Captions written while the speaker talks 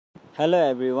Hello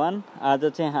everyone. आज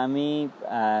चाहिँ हामी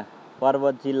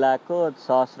पर्वत जिल्लाको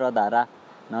सहस्रधारा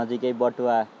नजिकै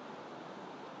बटुवा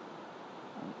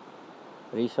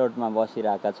रिसोर्टमा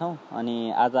बसिरहेका छौँ। अनि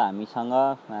आज हामीसँग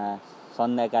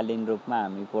सन्ध्याकालीन रूपमा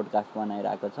हामी पोडकास्ट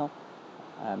बनाइरहेका छौँ।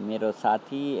 मेरो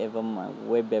साथी एवं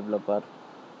वेब डेभलपर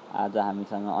आज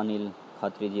हामीसँग अनिल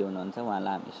खत्रीजी हुनुहुन्छ।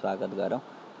 उहाँलाई हामी स्वागत गरौँ।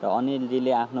 र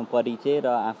अनिलजीले आफ्नो परिचय र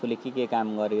आफूले के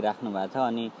काम गरिराख्नु भएको छ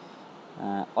अनि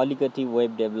अलिकति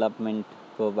वेब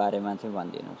डेभलपमेन्टको बारेमा चाहिँ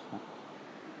भनिदिनुहोस् न।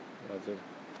 हजुर,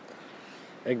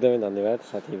 एकदमै धन्यवाद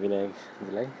साथी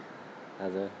विनायकजीलाई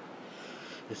आज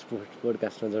यस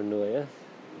पोडकास्टमा जोड्नुभयो।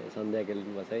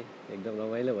 सन्ध्याकालीन बसाइ एकदम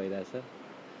रमाइलो भइरहेछ।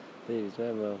 त्यही बिचमा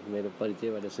म मेरो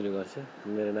परिचयबाट सुरु गर्छु।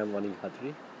 मेरो नाम अनिल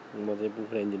खत्री। म चाहिँ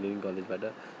पोखरा इन्जिनियरिङ कलेजबाट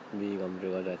बिए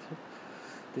कम्प्लिट गरिरहेको छु।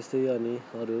 त्यस्तै अनि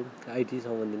अरू आइटी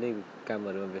सम्बन्धी नै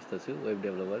कामहरूमा व्यस्त छु। वेब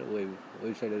डेभलपर,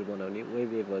 वेबसाइटहरू बनाउने,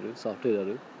 वेब एपहरू,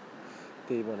 सफ्टवेयरहरू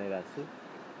त्यही बनाइरहेको छु।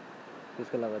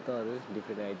 त्यसको अलावा त अरू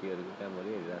डिफ्रेन्ट आइटीहरूको कामहरू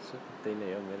हेरिरहेको छु। त्यही नै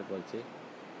हो मेरो परिचय।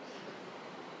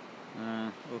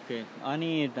 ओके,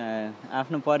 अनि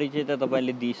आफ्नो परिचय त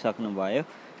तपाईँले दिइसक्नुभयो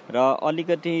र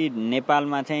अलिकति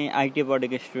नेपालमा चाहिँ आइटी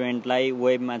पढेको स्टुडेन्टलाई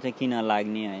वेबमा चाहिँ किन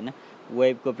लाग्ने, होइन,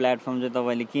 वेबको प्लेटफर्म चाहिँ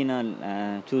तपाईँले किन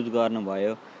चुज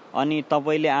गर्नुभयो अनि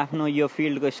तपाईँले आफ्नो यो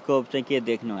फिल्डको स्कोप चाहिँ के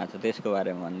देख्नु भएको छ त्यसको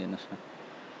बारेमा भनिदिनुहोस् न।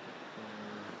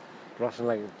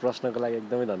 प्रश्नको लागि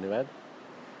एकदमै धन्यवाद।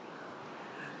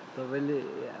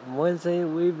 मैले चाहिँ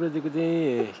वेब रोजेको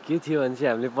चाहिँ के थियो भने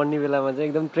चाहिँ हामीले पढ्ने बेलामा चाहिँ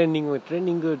एकदम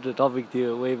ट्रेन्डिङको टपिक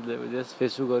थियो वेब। जस्ट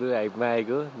फेसबुकहरू हाइपमा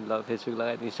आएको, फेसबुक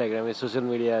लगायत इन्स्टाग्राम, सोसियल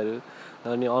मिडियाहरू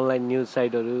अनि अनलाइन न्युज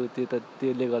साइटहरू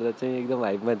त्यसले गर्दा चाहिँ एकदम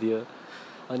हाइपमा थियो।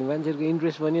 अनि मान्छेहरूको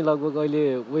इन्ट्रेस्ट पनि लगभग अहिले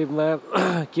वेबमा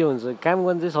के हुन्छ, काम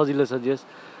गर्न चाहिँ सजिलो छ। जस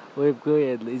वेबको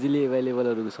इजिली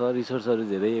एभाइलेबलहरू छ, रिसोर्सहरू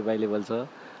धेरै एभाइलेबल छ।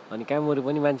 अनि कामहरू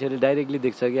पनि मान्छेहरूले डाइरेक्टली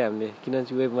देख्छ कि हामीले,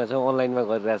 किनभने वेबमा छौँ, अनलाइनमा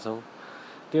गरिरहेछौँ।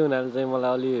 त्यो हुनाले चाहिँ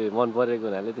मलाई अलि मन परेको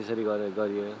हुनाले त्यसरी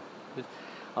गरियो।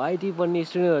 आइटी पढ्ने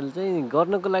स्टुडेन्टहरूले चाहिँ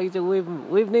गर्नको लागि चाहिँ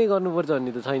वेब नै गर्नुपर्छ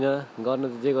भन्ने त छैन। गर्न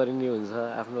त जे गरे नि हुन्छ,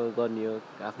 आफ्नो गर्ने हो,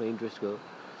 आफ्नो इन्ट्रेस्टको हो।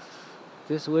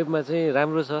 त्यस वेबमा चाहिँ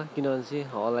राम्रो छ, किनभने चाहिँ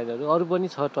अनलाइनहरू अरू पनि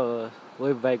छ।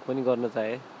 वेब बाहेक पनि गर्न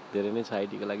चाहे धेरै नै छ।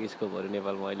 आइटीको लागि स्कोपहरू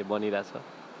नेपालमा अहिले बनिरहेछ।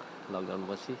 लकडाउन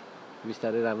पछि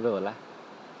बिस्तारै राम्रो होला।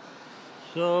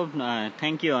 So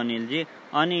thank you Anilji.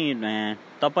 अनि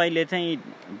तपाईँले चाहिँ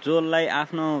जसलाई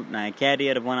आफ्नो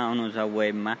क्यारियर बनाउनु छ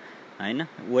वेबमा, होइन,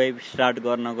 वेब स्टार्ट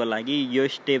गर्नको लागि यो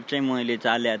स्टेप चाहिँ मैले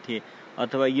चालेको थिएँ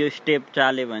अथवा यो स्टेप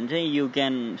चाल्यो भने चाहिँ यु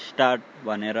क्यान स्टार्ट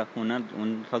भनेर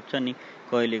हुनसक्छ नि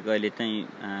कहिले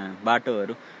चाहिँ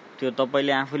बाटोहरू। त्यो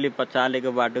तपाईँले आफूले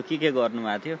चालेको बाटो के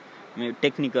गर्नुभएको थियो,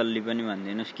 टेक्निकल्ली पनि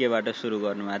भनिदिनुहोस्, केबाट सुरु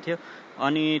गर्नुभएको थियो।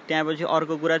 अनि त्यहाँपछि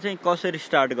अर्को कुरा चाहिँ कसरी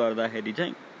स्टार्ट गर्दाखेरि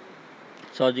चाहिँ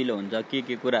सजिलो हुन्छ,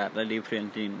 के कुराहरूलाई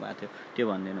रिफरेन्स दिनुभएको थियो त्यो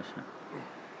भनिदिनुहोस् न।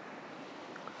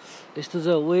 यस्तो छ,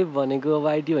 वेब भनेको अब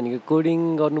आइटी भनेको कोडिङ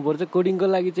गर्नुपर्छ। कोडिङको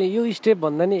लागि चाहिँ यो स्टेप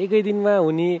भन्दा नि एकै दिनमा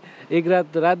हुने, एक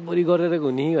रातभरि गरेर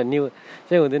हुने भन्ने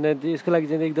चाहिँ हुँदैन। यसको लागि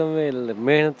चाहिँ एकदमै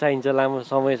मेहनत चाहिन्छ, लामो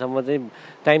समयसम्म चाहिँ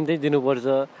टाइम चाहिँ दिनुपर्छ।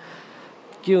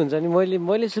 के हुन्छ नि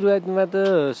मैले सुरुवात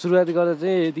गर्दा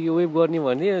चाहिँ यतिकै वेब गर्ने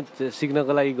भने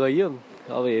सिक्नको लागि गइयो।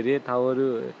 अब हेरेँ ठाउँहरू,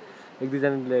 एक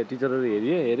दुईजनाले टिचरहरू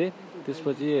हेरेँ।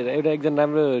 त्यसपछि एकजना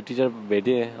राम्रो टिचर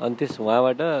भेटेँ। अनि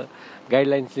उहाँबाट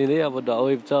गाइडलाइन्स लिँदै अब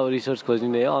वेब छ, अब रिसोर्स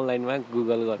खोज्ने हो, अनलाइनमा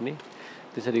गुगल गर्ने,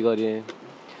 त्यसरी गरेँ।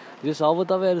 जस अब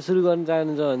तपाईँहरू सुरु गर्न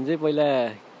चाहनुहुन्छ भने चाहिँ पहिला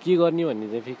के गर्ने भन्ने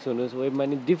चाहिँ फिक्स हुनुहोस्। वेबमा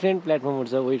नि डिफ्रेन्ट प्लेटफर्महरू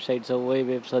छ, वेबसाइट छ, वेब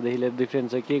एप छदेखि लिएर डिफ्रेन्ट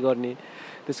छ। के गर्ने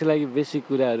त्यसको लागि बेसिक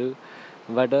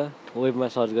कुराहरूबाट वेबमा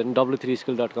सर्च गर्ने।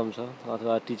 w3school.com छ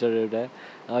अथवा टिचर एउटा।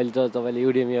 अहिले त तपाईँले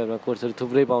युडेमीहरूमा कोर्सहरू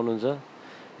थुप्रै पाउनुहुन्छ।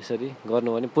 यसरी गर्नु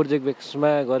भने प्रोजेक्ट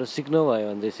बेसमा गएर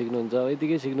सिक्नुभयो भने चाहिँ सिक्नुहुन्छ।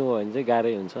 यतिकै सिक्नुभयो भने चाहिँ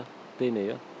गाह्रै हुन्छ। त्यही नै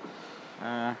हो।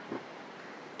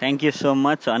 Thank you so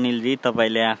much Anilji,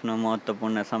 तपाईँले आफ्नो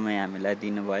महत्त्वपूर्ण समय हामीलाई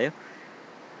दिनुभयो।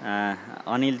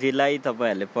 अनिलजीलाई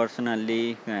तपाईँहरूले पर्सनल्ली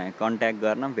कन्ट्याक्ट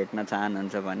गर्न भेट्न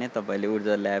चाहनुहुन्छ भने तपाईँले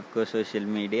ऊर्जा ल्याबको सोसियल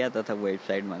मिडिया तथा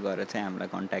वेबसाइटमा गएर चाहिँ हामीलाई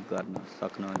कन्ट्याक्ट गर्न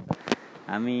सक्नुहुन्छ।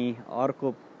 हामी अर्को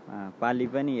पालि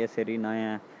पनि यसरी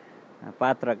नयाँ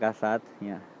पात्रका साथ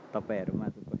यहाँ तपाईँहरूमा